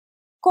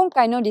今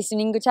回のリス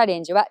ニングチャレ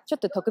ンジはちょっ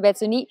と特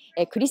別に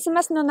クリス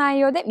マスの内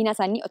容で皆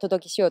さんにお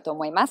届けしようと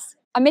思います。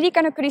アメリ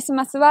カのクリス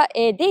マスは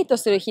デート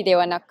する日で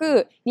はな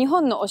く、日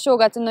本のお正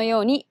月の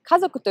ように家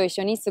族と一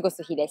緒に過ご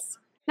す日で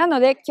す。なの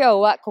で今日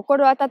は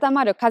心温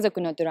まる家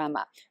族のドラ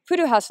マ、フ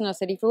ルハウスの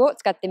セリフを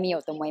使ってみよ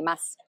うと思いま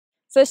す。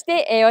そし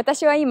て、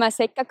私は今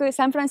せっかく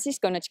サンフランシス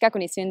コの近く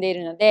に住んでい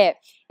るので、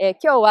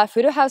今日は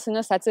フルハウス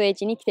の撮影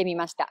地に来てみ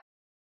ました。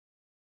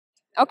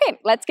Okay,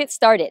 let's get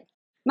started.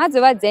 ま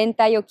ずは全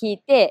体を聞い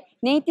て、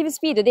ネイティブ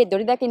スピードでど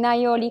れだけ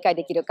内容を理解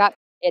できるか、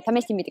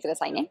試してみてくだ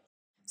さいね。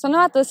そ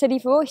の後、セリ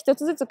フを一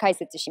つずつ解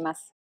説しま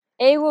す。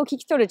英語を聞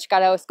き取る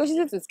力を少し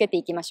ずつつけて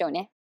いきましょう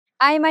ね。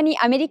合間に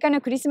アメリカ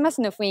のクリスマス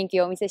の雰囲気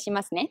をお見せし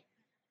ますね。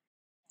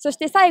そし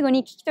て最後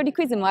に聞き取り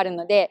クイズもある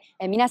ので、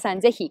皆さ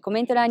んぜひコ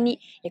メント欄に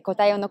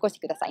答えを残して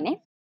ください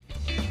ね。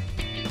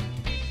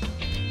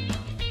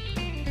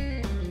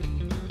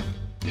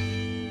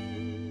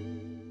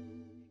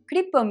ク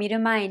リップを見る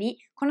前に、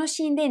この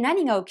シーンで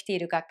何が起きてい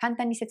るか簡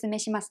単に説明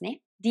します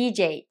ね。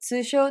DJ、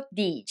通称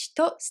DJ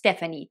とステ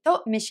ファニー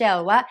とミシェ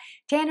ルは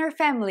テイナーフ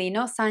ァミリー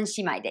の3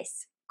姉妹で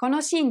す。こ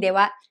のシーンで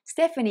は、ス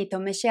テファニーと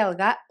ミシェル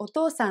がお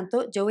父さん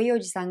とジョイお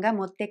じさんが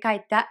持って帰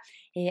った、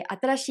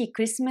新しい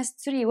クリスマス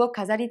ツリーを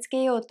飾り付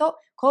けようと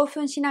興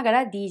奮しなが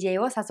ら DJ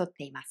を誘っ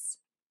ていま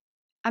す。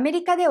アメ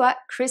リカでは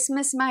クリス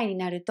マス前に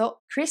なると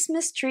クリス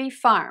マスツリーフ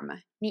ァー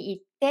ムに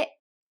行って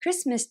クリ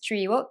スマスツ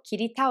リーを切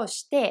り倒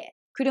して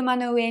車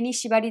の上に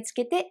縛り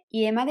付けて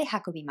家まで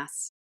運びま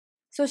す。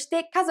そし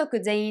て家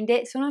族全員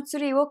でそのツ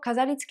リーを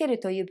飾り付ける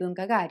という文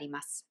化があり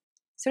ます。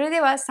それ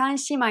では3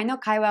姉妹の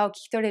会話を聞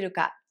き取れる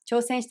か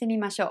挑戦してみ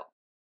ましょう。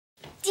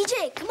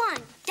DJ, come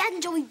on. Dad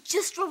and Joey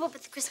just drove up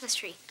with the Christmas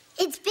tree.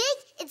 It's big,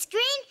 it's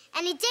green,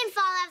 and it didn't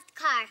fall off the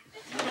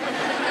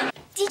car.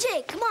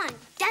 DJ, come on.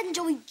 Dad and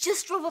Joey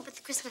just drove up with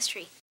the Christmas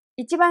tree.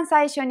 一番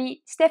最初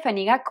にステファ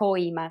ニーがこう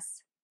言いま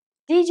す。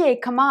DJ,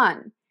 come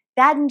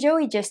on.Dad and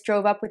Joey just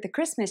drove up with the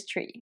Christmas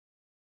tree.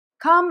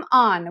 Come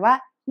on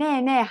はね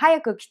えねえ早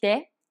く来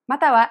て、ま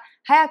たは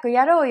早く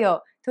やろう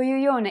よとい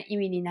うような意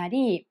味にな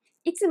り、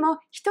いつも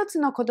一つ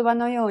の言葉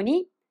のよう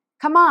に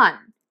Come on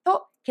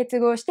と結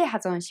合して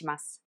発音しま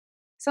す。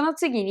その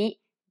次に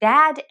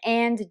Dad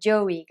and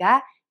Joey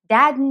が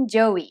Dad and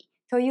Joey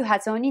という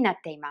発音になっ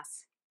ていま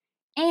す。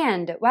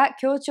and は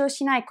強調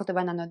しない言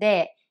葉なの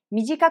で、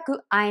短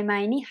く曖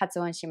昧に発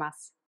音しま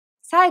す。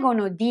最後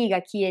の D が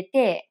消え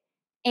て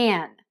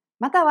and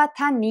または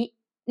単に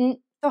ん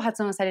と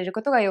発音される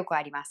ことがよく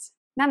あります。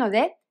なの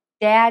で、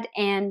Dad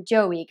and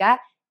Joey が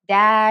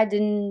Dad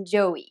and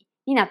Joey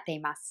になってい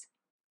ます。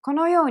こ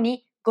のよう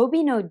に語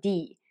尾の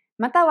D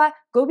または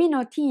語尾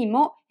の T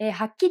も、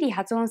はっきり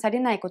発音され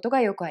ないこと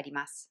がよくあり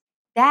ます。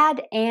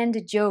Dad and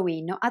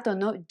Joey の後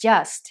の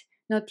just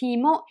の T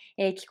も、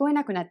聞こえ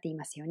なくなってい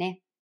ますよ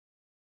ね。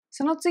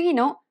その次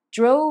の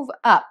drove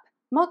up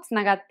もつ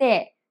ながっ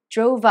て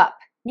drove up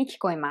に聞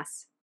こえま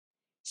す。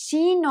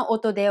子音の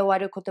音で終わ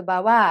る言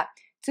葉は、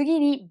次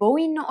に母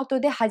音の音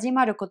で始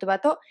まる言葉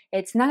と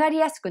つながり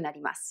やすくな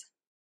ります。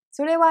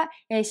それは、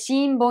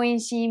子音母音、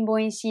子音母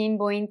音、子音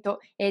母音と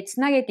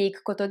つなげてい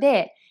くこと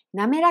で、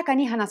滑らか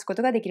に話すこ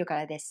とができるか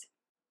らです。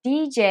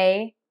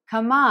DJ,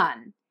 come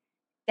on.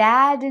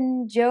 Dad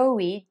and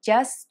Joey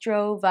just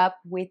drove up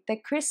with the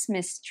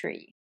Christmas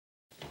tree.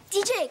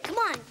 DJ, come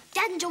on.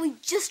 Dad and Joey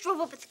just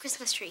drove up with the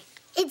Christmas tree.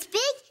 It's big,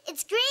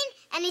 it's green,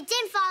 and it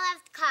didn't fall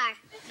off the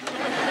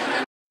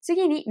car.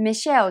 次にミ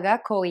シェルが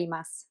こう言い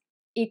ます。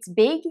It's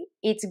big,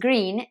 it's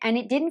green, and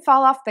it didn't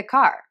fall off the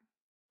car.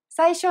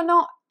 最初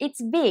の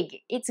It's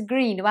big, it's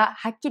green は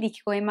はっきり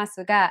聞こえま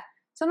すが、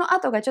その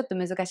後がちょっと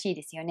難しい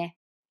ですよね。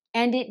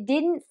And it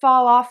didn't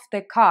fall off the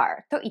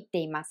car と言って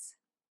います。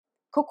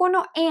ここ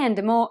の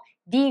and も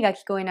D が聞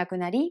こえなく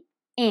なり、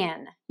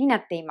an にな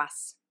っていま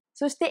す。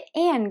そして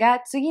an が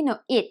次の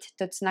it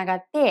とつなが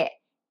って、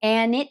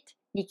an it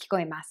に聞こ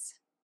えま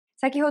す。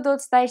先ほどお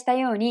伝えした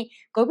ように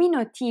語尾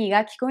の t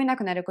が聞こえな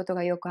くなること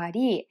がよくあ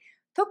り、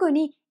特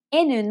に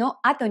n の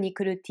後に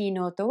来る t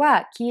の音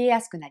は消え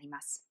やすくなり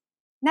ます。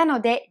な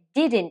ので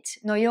didn't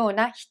のよう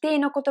な否定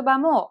の言葉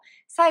も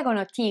最後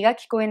の t が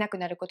聞こえなく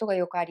なることが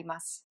よくありま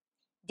す。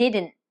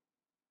didn't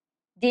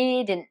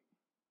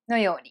の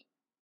ように。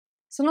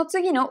その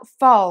次の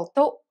fall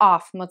と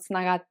off もつ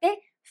ながっ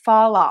て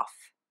fall off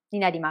に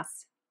なりま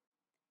す。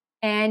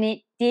And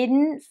it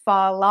didn't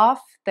fall off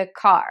the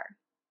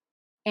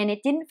car.And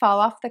it didn't fall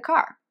off the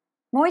car.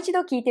 もう一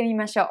度聞いてみ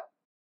ましょう。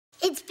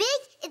It's big,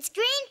 it's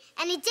green,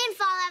 and it didn't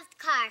fall off the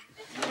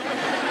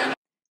car.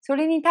 そ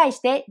れに対し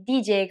て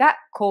DJ が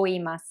こう言い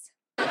ます。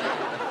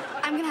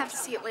I'm gonna have to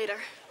see it later.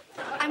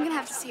 I'm gonna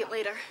have to see it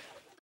later.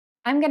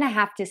 I'm gonna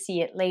have to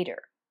see it later.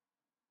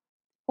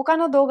 他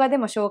の動画で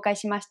も紹介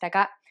しました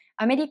が、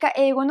アメリカ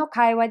英語の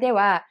会話で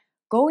は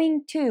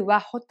going to は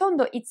ほとん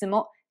どいつ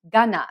も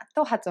gonna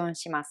と発音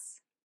しま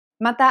す。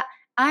また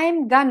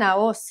I'm gonna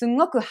をす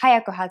ごく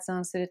早く発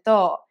音する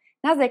と、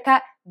なぜ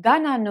か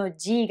gonna の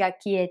G が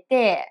消え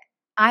て、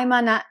I'm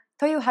gonna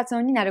という発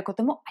音になるこ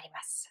ともあり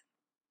ます。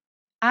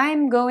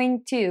I'm going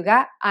to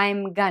が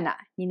I'm gonna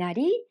にな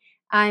り、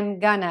I'm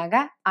gonna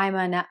が I'm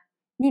gonna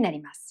になり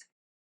ます。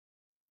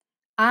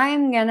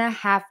I'm gonna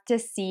have to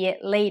see it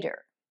later。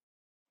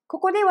こ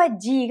こでは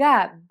G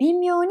が微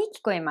妙に聞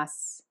こえま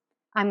す。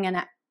I'm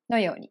gonna の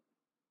ように。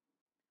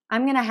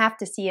I'm gonna have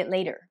to see it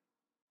later。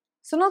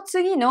その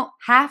次の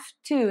have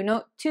to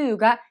の to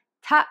が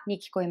たに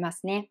聞こえま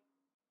すね。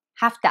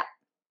have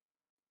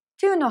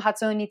to。to の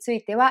発音につ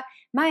いては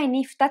前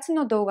に2つ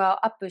の動画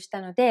をアップし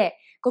たので、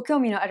ご興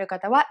味のある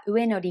方は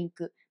上のリン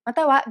ク、ま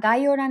たは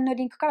概要欄の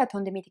リンクから飛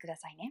んでみてくだ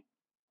さいね。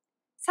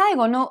最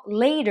後の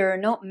later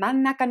の真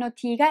ん中の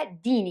t が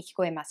d に聞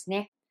こえます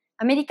ね。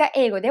アメリカ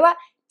英語では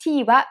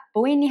t は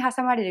母音に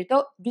挟まれる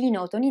と d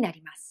の音にな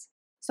ります。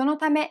その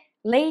ため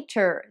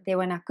later で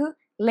はなく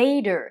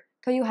later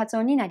という発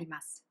音になり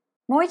ます。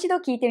もう一度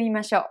聞いてみ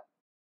ましょ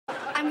う。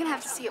I'm gonna have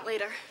to see it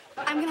later.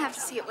 I'm gonna have to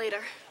see it later.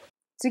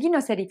 次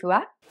のセリフ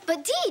は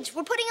But Deej,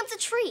 we're putting up the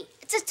tree.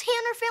 It's a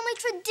Tanner family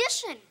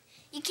tradition.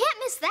 You can't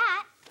miss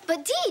that.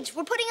 But Deej,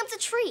 we're putting up the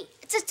tree.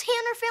 It's a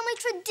Tanner family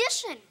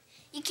tradition.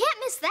 You can't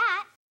miss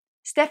that.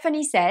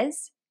 Stephanie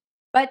says,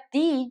 But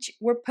Deej,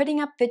 we're putting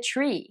up the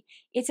tree.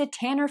 It's a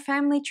Tanner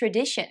family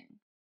tradition.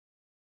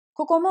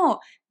 ここも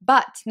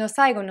but の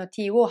最後の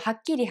t をは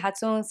っきり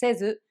発音せ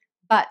ず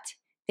but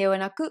では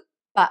なく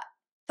but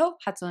と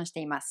発音して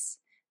いま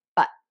す。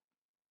but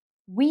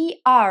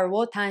we are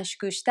を短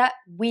縮した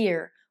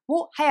we're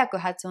を早く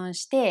発音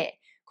して、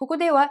ここ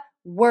では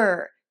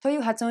were とい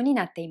う発音に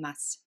なっていま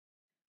す。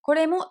こ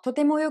れもと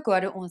てもよくあ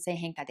る音声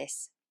変化で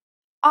す。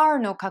R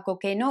の過去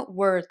形の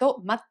were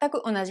と全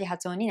く同じ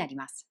発音になり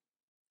ます。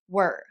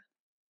were。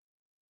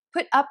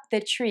put up the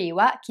tree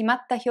は決ま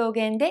った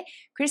表現で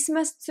クリス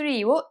マスツリ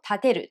ーを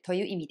立てると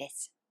いう意味で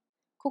す。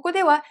ここ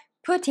では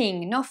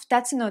putting の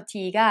2つの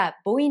t が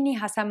母音に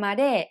挟ま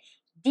れ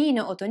d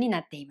の音にな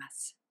っていま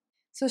す。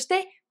そし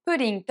て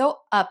putting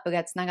と up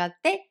がつながっ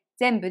て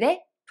全部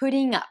で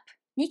putting up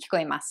に聞こ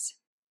えます。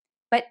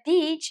But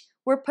Deej,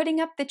 we're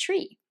putting up the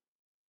tree.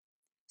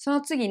 そ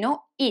の次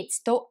の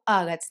it's と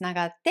a がつな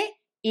がって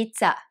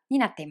it's a に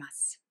なっていま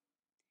す。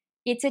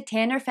It's a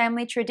Tanner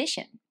family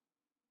tradition.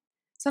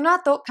 その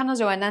後、彼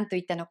女は何と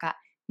言ったのか、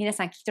皆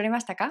さん聞き取れま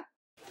したか？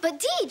 But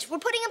Deej, we're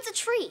putting up the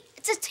tree.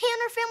 It's a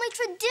Tanner family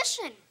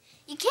tradition.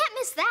 You can't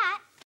miss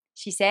that.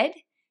 She said,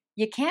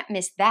 You can't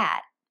miss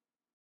that.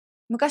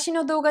 昔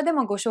の動画で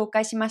もご紹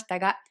介しました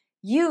が、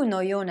you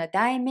のような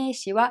代名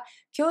詞は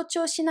強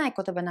調しない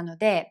言葉なの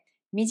で、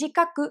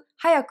短く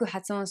早く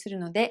発音する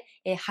ので、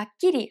はっ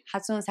きり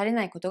発音され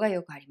ないことが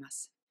よくありま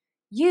す。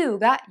you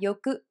がよ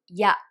く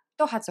や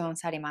と発音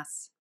されま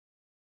す。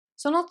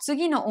その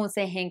次の音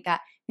声変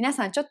化、皆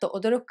さんちょっと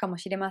驚くかも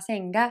しれませ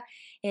んが、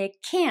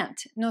can't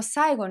の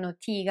最後の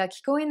t が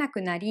聞こえな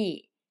くな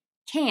り、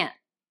can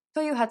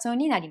という発音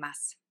になりま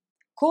す。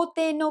肯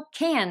定の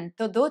can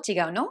とどう違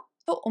うの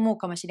と思う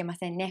かもしれま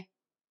せんね。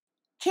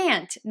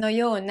can't の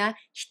ような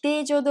否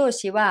定助動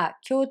詞は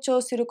強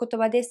調する言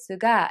葉です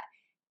が、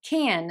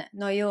can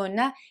のよう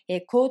な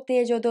肯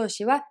定助動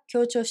詞は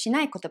強調し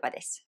ない言葉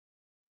です。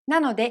な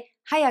ので、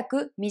早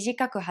く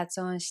短く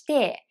発音し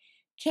て、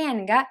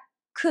can が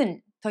く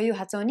んという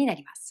発音にな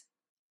ります。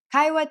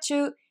会話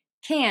中、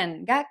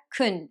can が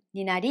くん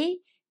にな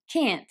り、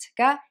can't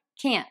が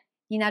can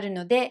になる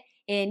ので、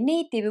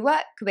ネイティブ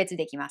は区別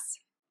できま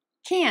す。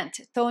can't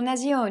と同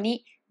じよう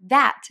に、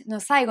that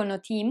の最後の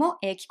t も、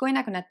聞こえ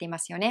なくなっていま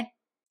すよね。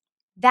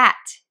that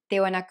で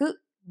はな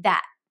く that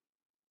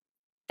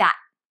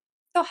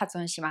と発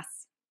音しま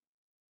す。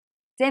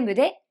全部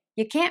で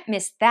You can't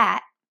miss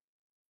that.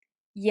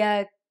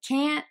 You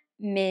can't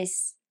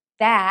miss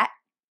that.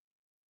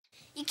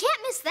 You can't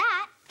miss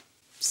that.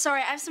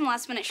 Sorry, I have some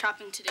last minute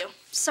shopping to do.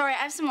 Sorry,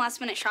 I have some last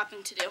minute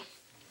shopping to do.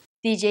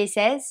 DJ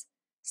says,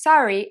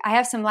 Sorry, I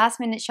have some last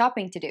minute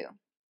shopping to do.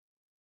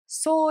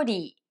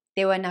 Sorry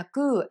ではな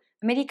く、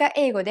アメリカ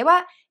英語で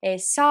は、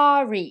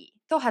sorry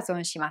と発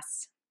音しま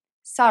す。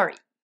sorry。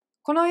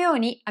このよう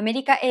にアメ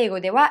リカ英語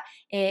では、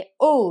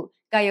o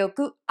がよ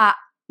くあ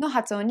の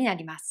発音にな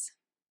ります。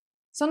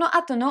その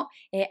後の、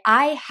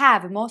I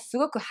have もす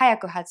ごく早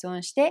く発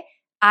音して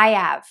I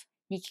have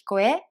に聞こ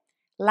え、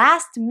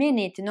last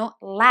minute の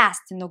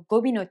last の語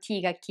尾の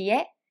t が消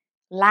え、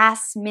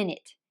last minute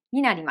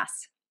になりま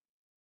す。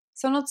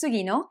その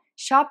次の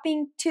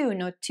shopping to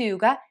の to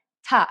が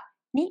た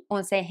に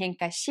音声変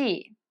化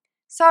し、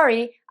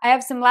Sorry, I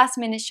have some last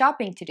minute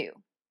shopping to do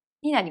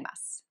になりま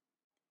す。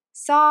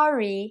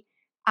Sorry,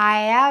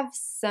 I have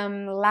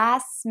some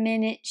last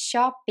minute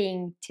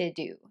shopping to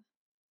do.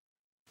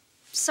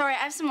 Sorry,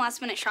 I have some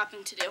last minute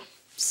shopping to do.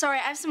 Sorry,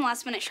 I have some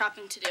last minute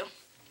shopping to do.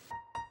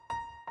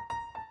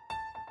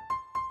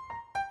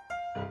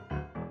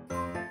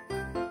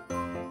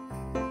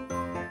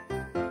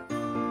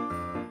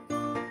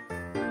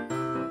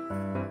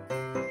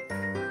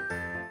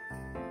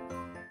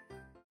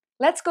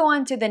 Let's go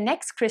on to the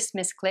next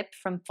Christmas clip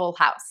from Full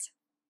House.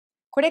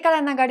 これか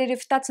ら流れる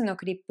2つの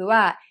クリップ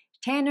は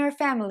Tanner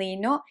Family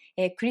の、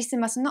クリス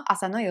マスの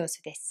朝の様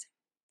子です。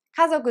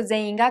家族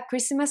全員がク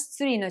リスマス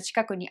ツリーの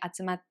近くに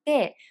集まっ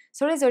て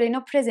それぞれ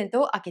のプレゼン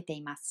トを開けて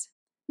います。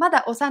ま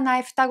だ幼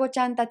い双子ち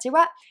ゃんたち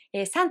は、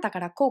サンタか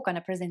ら高価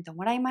なプレゼントを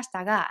もらいまし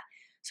たが、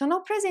そ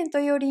のプレゼント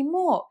より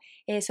も、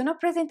その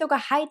プレゼントが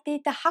入って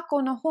いた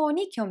箱の方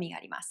に興味があ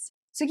ります。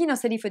次の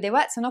セリフで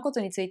はそのこ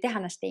とについて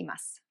話していま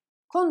す。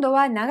今度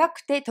は長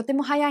くてとて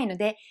も早いの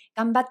で、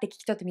頑張って聞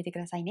き取ってみてく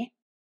ださいね。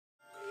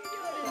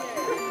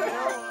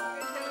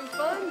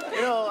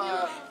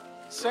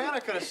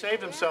Santa could have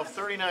saved himself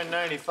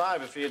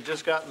 $39.95 if he had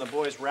just gotten the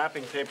boys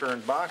wrapping paper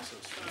in boxes.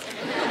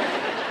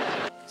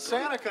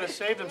 Santa could have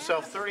saved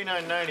himself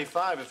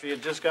 $39.95 if he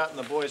had just gotten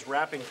the boys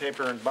wrapping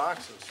paper in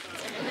boxes.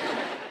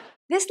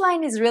 This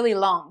line is really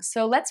long,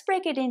 so let's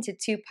break it into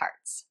two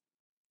parts.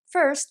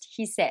 First,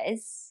 he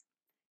says,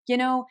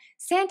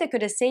 Santa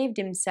could have saved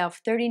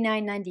himself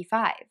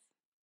 $39.95.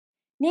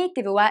 ネイ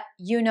ティブは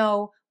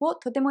を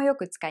とてもよ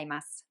く使い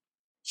ます。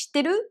知っ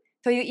てる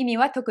という意味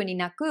は特に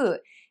な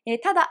く、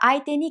ただ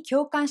相手に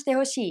共感して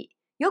ほしい、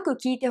よく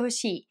聞いてほ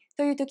しい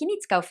という時に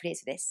使うフレー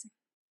ズです。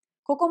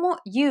ここも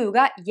you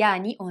が ya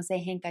に音声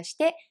変化し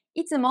て、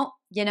いつも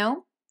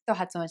と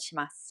発音し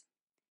ます。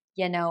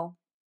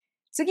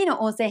次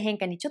の音声変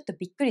化にちょっと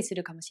びっくりす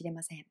るかもしれ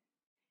ません。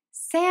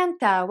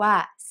Santa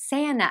は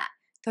Santa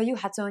という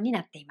発音に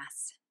なっていま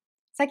す。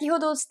先ほ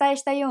どお伝え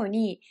したよう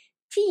に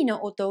t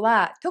の音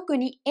は特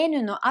に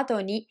n の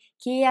後に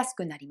消えやす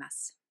くなりま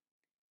す。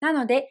な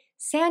ので、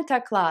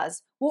Santa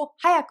Claus を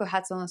早く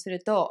発音す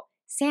ると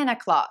Santa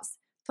Claus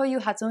という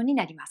発音に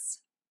なりま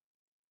す。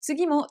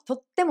次もと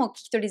っても聞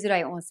き取りづら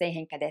い音声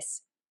変化で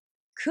す。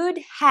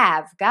could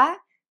have が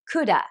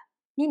coulda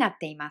になっ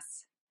ていま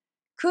す。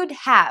could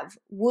have,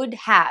 would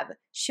have,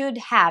 should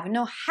have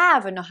の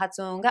have の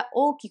発音が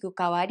大きく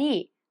変わ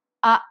り、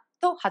あ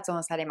と発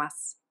音されま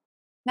す。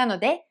なの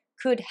で、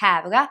could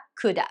have が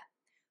coulda,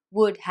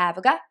 would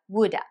have が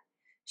woulda,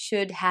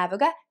 should have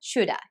が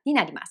shoulda に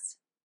なります。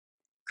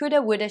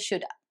coulda, woulda,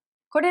 shoulda。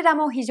これら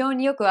も非常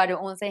によくあ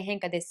る音声変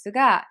化です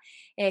が、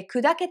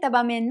砕けた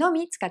場面の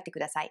み使ってく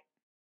ださい。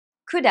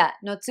coulda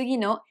の次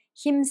の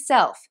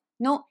himself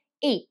の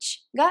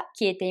h が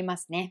消えていま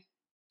すね。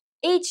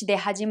H で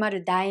始ま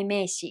る代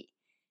名詞、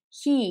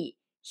he,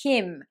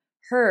 him,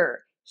 her,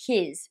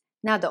 his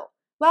など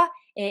は、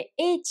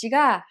H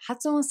が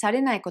発音さ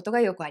れないこと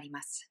がよくあり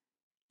ます。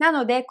な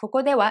ので、こ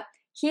こでは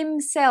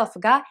himself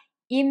が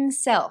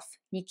himself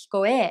に聞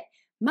こえ、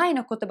前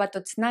の言葉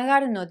とつなが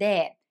るの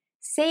で、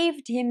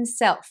saved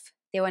himself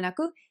ではな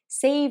く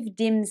saved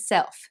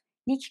himself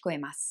に聞こえ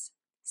ます。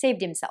saved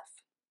himself。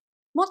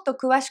もっと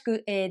詳し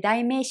く、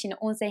代名詞の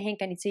音声変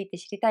化について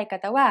知りたい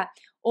方は、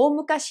大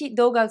昔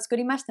動画を作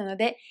りましたの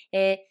で、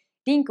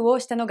リンクを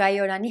下の概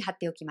要欄に貼っ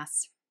ておきま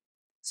す。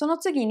その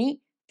次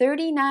に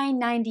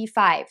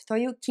$39.95と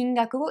いう金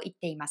額を言っ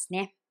ています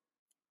ね。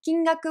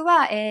金額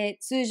は、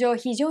通常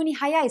非常に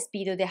速いス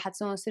ピードで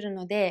発音する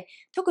ので、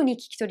特に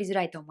聞き取りづ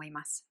らいと思い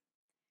ます。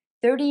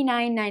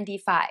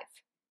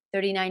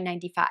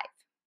$39.95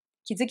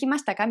 気づきま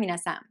したか皆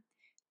さん。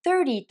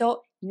30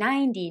と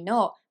90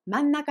の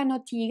真ん中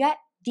の t が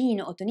d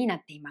の音にな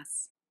っていま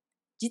す。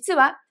実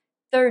は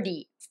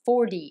30、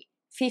40、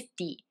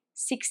50、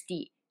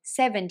60、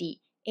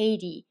70、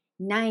80、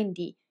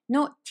90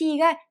の t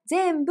が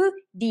全部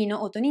d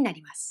の音にな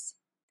ります。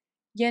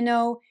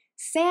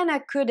Santa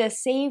could have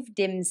saved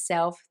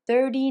himself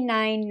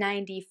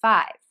 $39.95.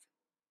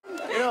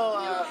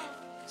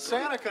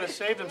 Santa could have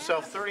saved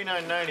himself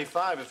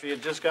 $39.95 if he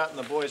had just gotten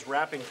the boys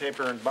wrapping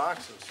paper in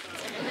boxes.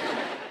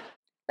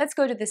 Let's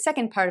go to the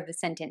second part of the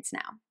sentence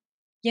now.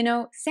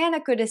 Santa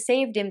could have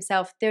saved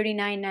himself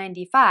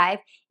 $39.95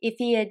 if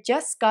he had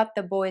just got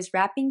the boys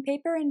wrapping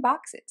paper in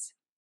boxes.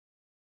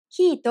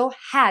 he と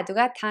had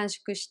が短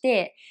縮し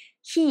て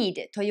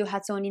he'd という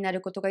発音にな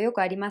ることがよ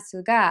くありま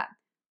すが、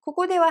こ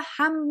こでは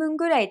半分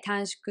ぐらい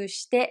短縮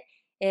して、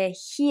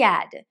he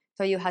had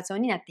という発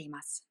音になってい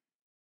ます。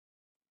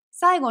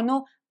最後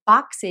の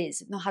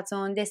boxes の発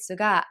音です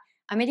が、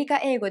アメリカ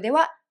英語で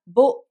は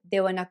ボ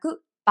ではな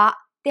くバ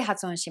で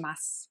発音しま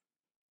す。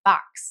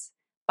box,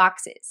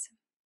 boxes.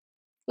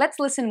 Let's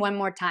listen one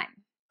more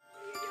time.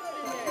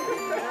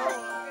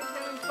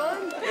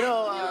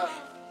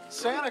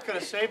 Santa could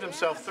have saved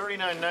himself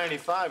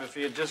 $39.95 if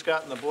he had just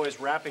gotten the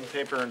boys wrapping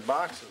paper in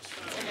boxes.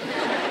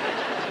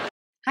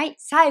 はい、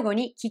最後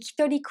に聞き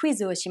取りクイ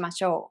ズをしま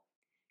しょ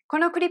う。こ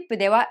のクリップ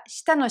では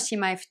下の姉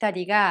妹2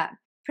人が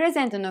プレ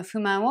ゼントの不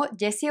満を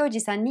ジェシーおじ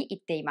さんに言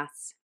っていま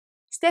す。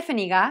ステファ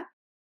ニーが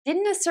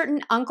Didn't a certain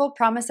uncle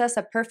promise us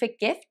a perfect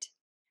gift?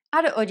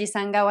 あるおじ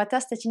さんが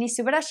私たちに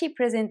素晴らしい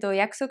プレゼントを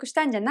約束し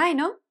たんじゃない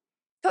の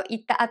と言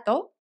った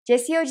後、ジェ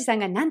シーおじさん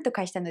が何と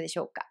返したのでし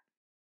ょうか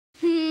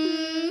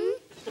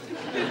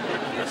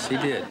Yes, he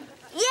did.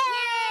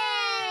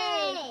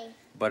 Yay!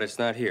 But it's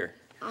not here.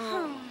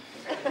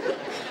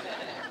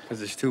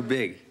 Because it's too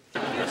big.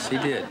 Yes, he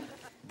did.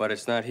 But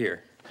it's not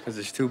here. Because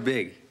it's too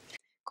big.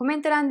 コメ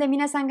ント欄で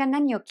皆さんが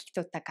何を聞き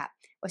取ったか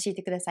教え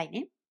てください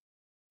ね。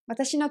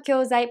私の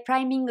教材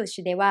Prime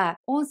English では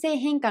音声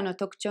変化の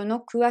特徴の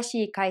詳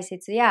しい解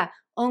説や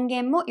音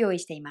源も用意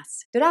していま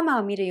す。ドラマ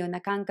を見るよう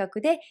な感覚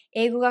で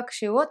英語学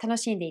習を楽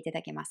しんでいた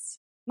だけま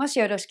す。もし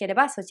よろしけれ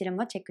ばそちら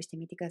もチェックして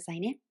みてください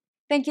ね。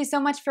Thank you so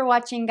much for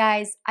watching,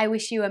 guys. I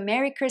wish you a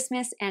Merry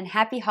Christmas and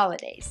Happy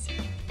Holidays.